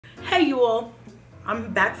Hey you all,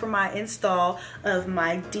 I'm back from my install of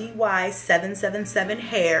my DYHAIR777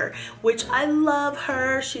 hair, which I love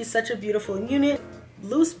her. She's such a beautiful unit.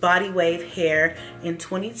 Loose body wave hair in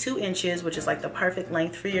 22 inches, which is like the perfect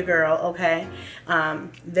length for your girl, okay?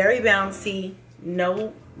 Very bouncy,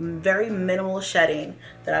 very minimal shedding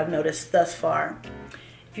that I've noticed thus far.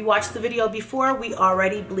 If you watched the video before, we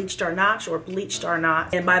already bleached our knots or bleached our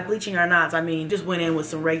knots. And by bleaching our knots, I mean just went in with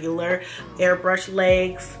some regular airbrush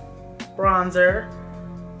legs, bronzer,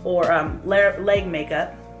 or leg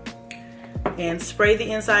makeup, and spray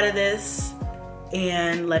the inside of this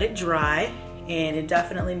and let it dry. And it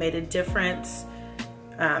definitely made a difference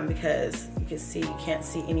because you can see, you can't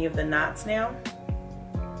see any of the knots now.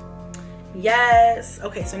 Yes.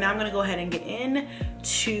 Okay, so now I'm gonna go ahead and get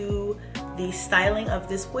into the styling of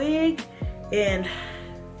this wig, and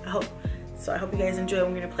I hope you guys enjoy.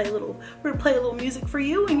 We're gonna play a little music for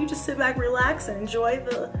you, and you just sit back, relax, and enjoy it.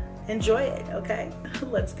 Okay,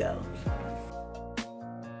 let's go.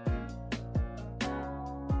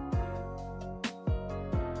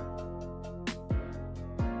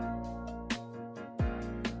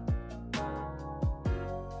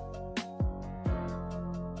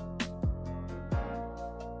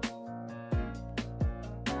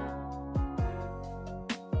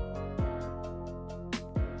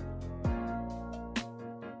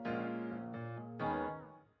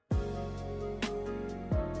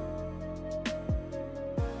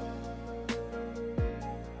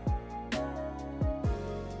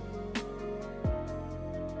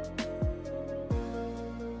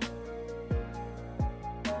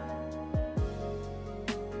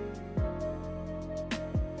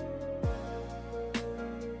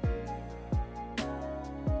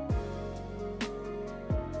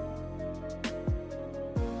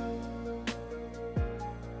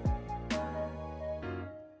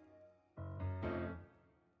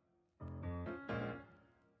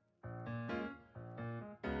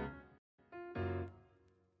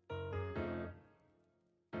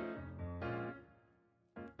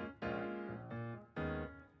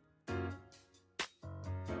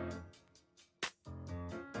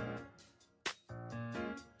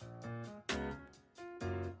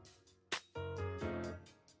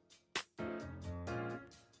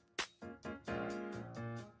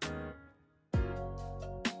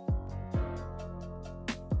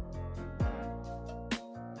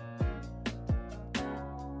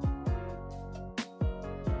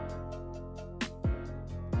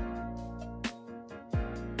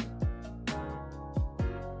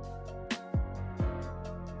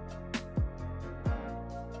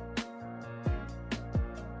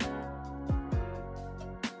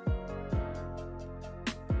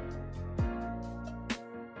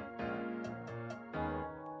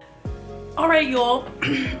 All right, y'all.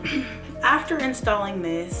 After installing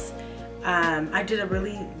this, I did a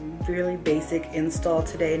really basic install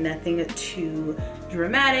today. Nothing too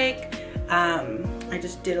dramatic. I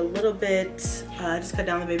just did a little bit. I just cut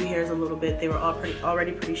down the baby hairs a little bit. They were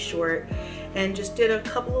already pretty short, and just did a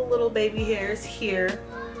couple of little baby hairs here,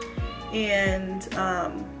 and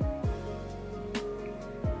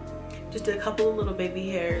just did a couple of little baby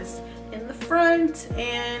hairs in the front,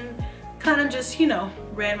 and kind of just, you know,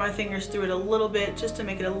 ran my fingers through it a little bit just to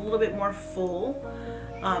make it a little bit more full,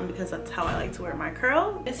 because that's how I like to wear my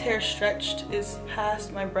curl. This hair stretched is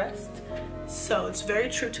past my breast, so it's very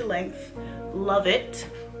true to length. Love it.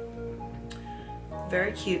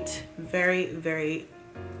 Very cute. Very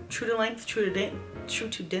true to length, true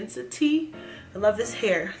to density. I love this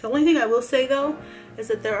hair. The only thing I will say though is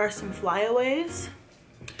that there are some flyaways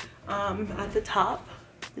at the top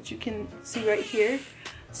that you can see right here.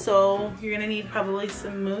 So you're gonna need probably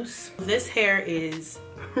some mousse. This hair is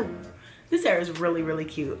really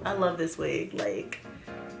cute. I love this wig. Like,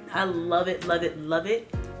 I love it.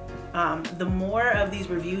 The more of these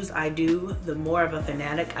reviews I do, the more of a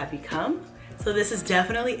fanatic I become. So this is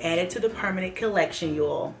definitely added to the permanent collection,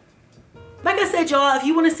 y'all. Like I said, y'all, if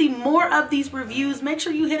you want to see more of these reviews, make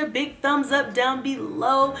sure you hit a big thumbs up down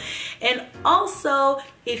below. And also,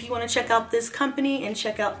 if you want to check out this company and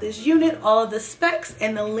check out this unit, all of the specs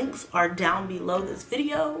and the links are down below this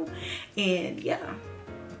video. And yeah.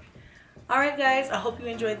 Alright guys, I hope you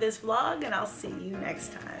enjoyed this vlog, and I'll see you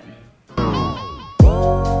next time.